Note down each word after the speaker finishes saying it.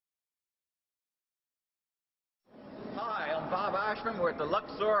Bob Ashmen. We're at the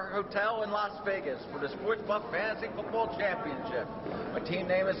Luxor Hotel in Las Vegas for the SportsBuff Fantasy Football Championship. My team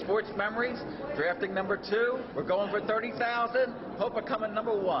name is Sports Memories. Drafting number 2. We're going for $30,000. Hope I come in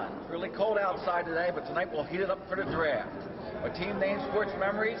number 1. It's really cold outside today, but tonight we'll heat it up for the draft. My team name Sports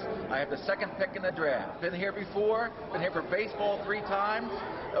Memories. I have the 2nd pick in the draft. Been here before. Been here for baseball 3 times.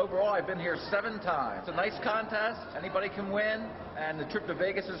 Overall, I've been here 7 times. It's a nice contest. Anybody can win, and the trip to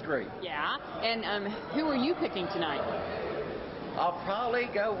Vegas is great. Yeah, and who are you picking tonight? I'll probably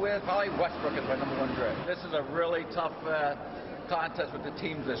go with Westbrook as my number 1 draft. This is a really tough contest with the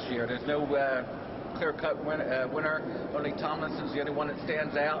teams this year. There's no clear-cut winner. Only Tomlinson's the only one that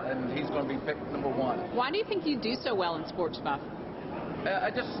stands out, and he's going to be picked number 1. Why do you think you do so well in SportsBuff? I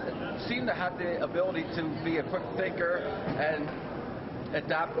just seem to have the ability to be a quick thinker and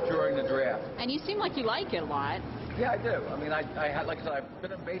adapt during the draft. And you seem like you like it a lot. Yeah, I do. I mean, I had, like I said, I've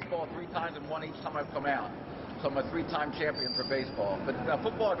been in baseball 3 times and won each time I've come out. So I'm a 3-time champion for baseball. But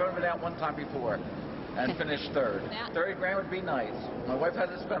football, I've only been out 1 time before and finished 3rd. Yeah. $30,000 would be nice. My wife has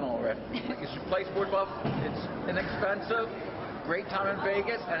it spent already. You should play SportsBuff. It's inexpensive, great time in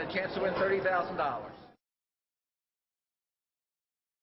Vegas, and a chance to win $30,000.